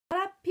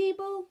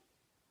people.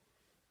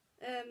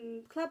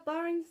 Club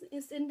Boring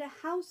is in the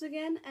house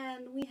again,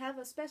 and we have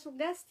a special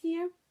guest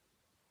here.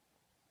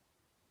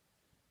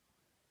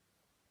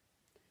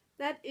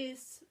 That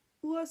is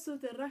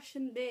Ursu the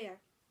Russian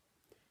bear,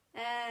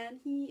 and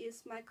he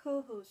is my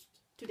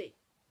co-host today.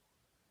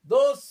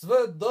 До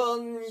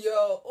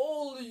свидания,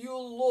 all you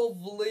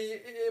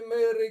lovely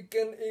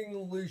American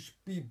English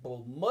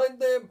people. My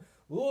name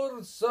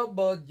Ursa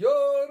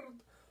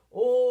Badyard.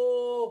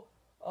 Oh,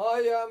 I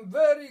am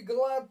very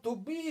glad to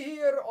be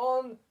here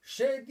on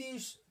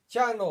Shady's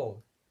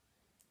channel.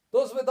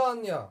 До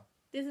свидания.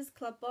 This is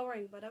Club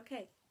Boring, but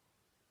okay.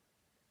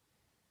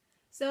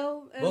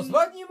 So, До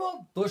свидания,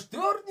 до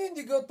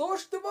штверненького, до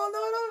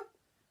штебанара.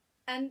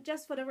 And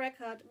just for the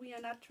record, we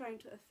are not trying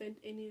to offend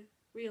any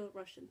real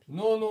Russian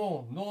people.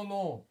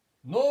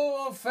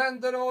 No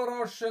offend no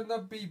Russian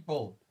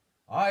people.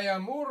 I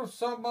am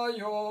Ursa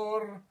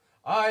Major.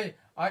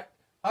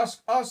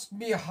 Ask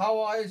me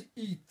how I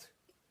eat.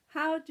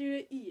 How do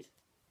you eat?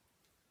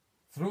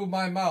 Through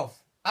my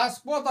mouth.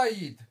 Ask what I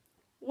eat.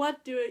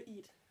 What do you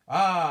eat?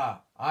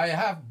 I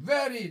have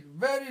very,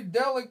 very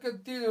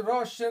delicate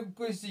Russian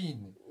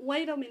cuisine.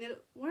 Wait a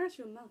minute. Where's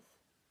your mouth?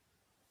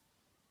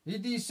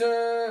 It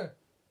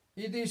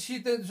is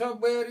hidden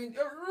somewhere in.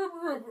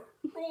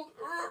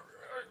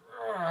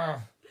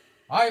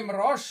 I'm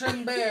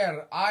Russian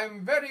bear.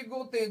 I'm very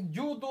good in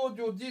judo,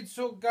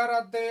 jiu-jitsu,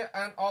 karate,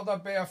 and other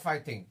bear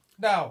fighting.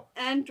 Now.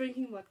 And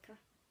drinking vodka.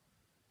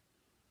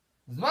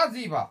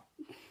 Zvaziva.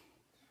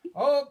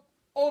 Oh,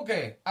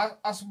 okay.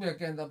 Ask me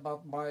again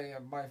about my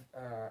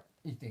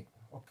eating.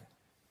 Okay.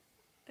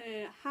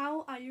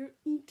 How are you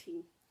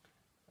eating?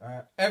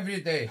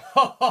 Every day.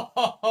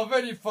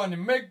 Very funny.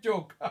 Make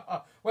joke.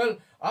 Well,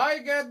 I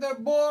get the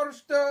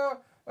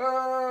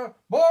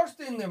borscht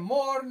in the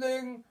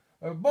morning,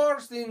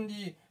 borscht in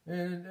the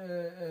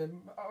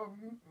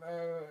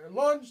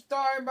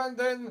lunchtime, and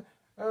then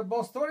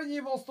borscht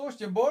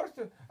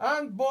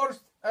and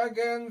borscht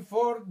again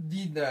for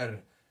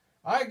dinner.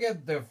 I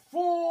get the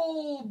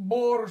full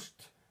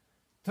borscht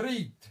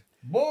treat.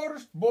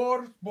 Borscht.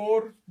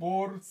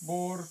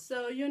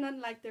 So you're not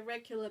like the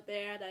regular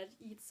bear that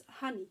eats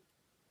honey.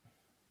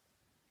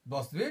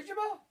 Dostoevsky?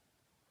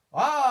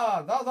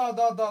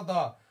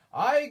 Da.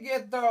 I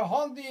get the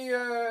honey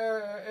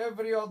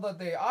every other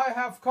day. I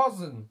have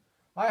cousin.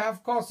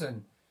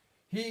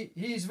 He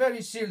is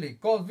very silly,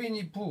 called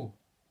Winnie Pooh.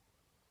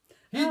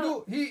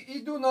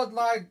 He do not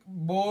like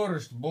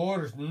borscht.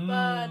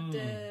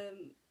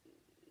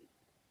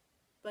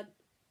 But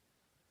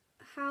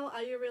how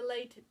are you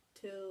related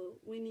to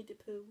Winnie the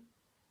Pooh?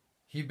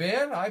 He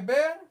bear, I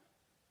bear.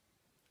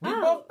 We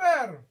both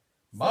bear.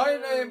 My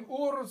name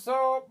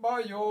Ursa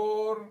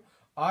Major.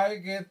 I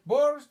get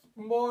borscht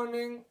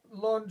morning,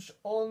 lunch,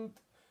 and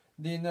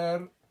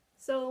dinner.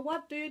 So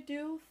what do you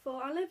do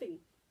for a living?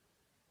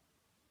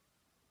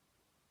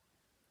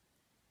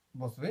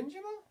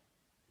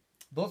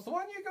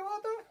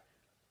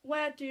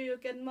 Where do you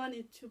get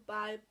money to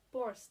buy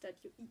borscht that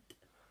you eat?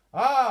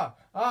 I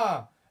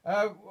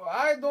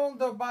don't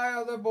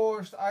buy the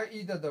borscht, I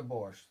eat the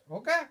borscht.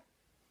 Okay?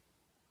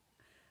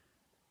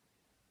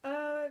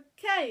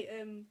 Okay.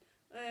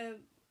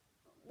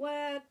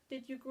 Where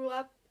did you grow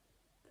up?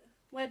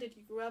 Where did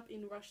you grow up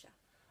in Russia?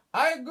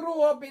 I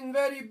grew up in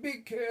very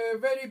big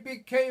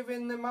cave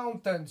in the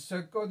mountains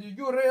called the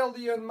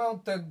Uralian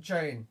mountain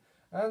chain.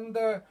 And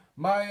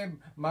my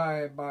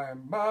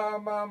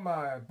mama,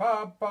 my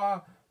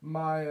papa,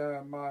 my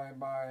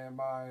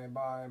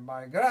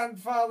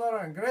grandfather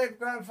and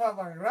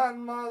great-grandfather and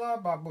grandmother,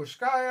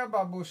 babushkaya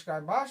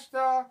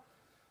bashta,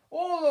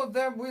 all of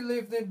them, we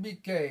lived in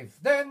big cave.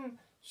 Then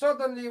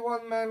suddenly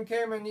one man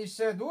came and he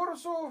said,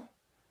 Ursu,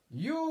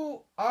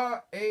 you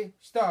are a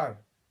star.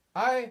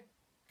 I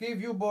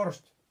give you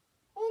borscht.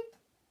 And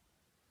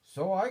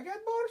so I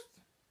get borscht.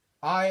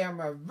 I am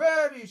a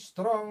very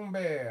strong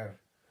bear.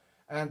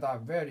 And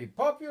I'm very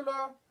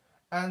popular,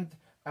 and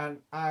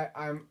I'm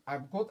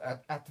good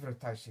at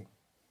advertising.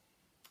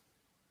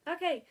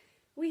 Okay,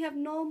 we have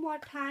no more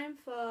time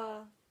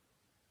for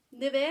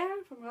the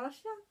bear from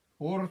Russia.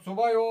 Ursu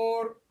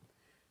Major.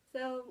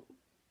 So,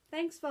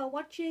 thanks for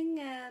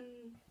watching,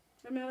 and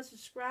remember to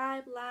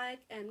subscribe,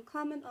 like, and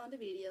comment on the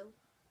video.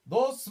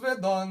 До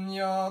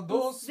свидания.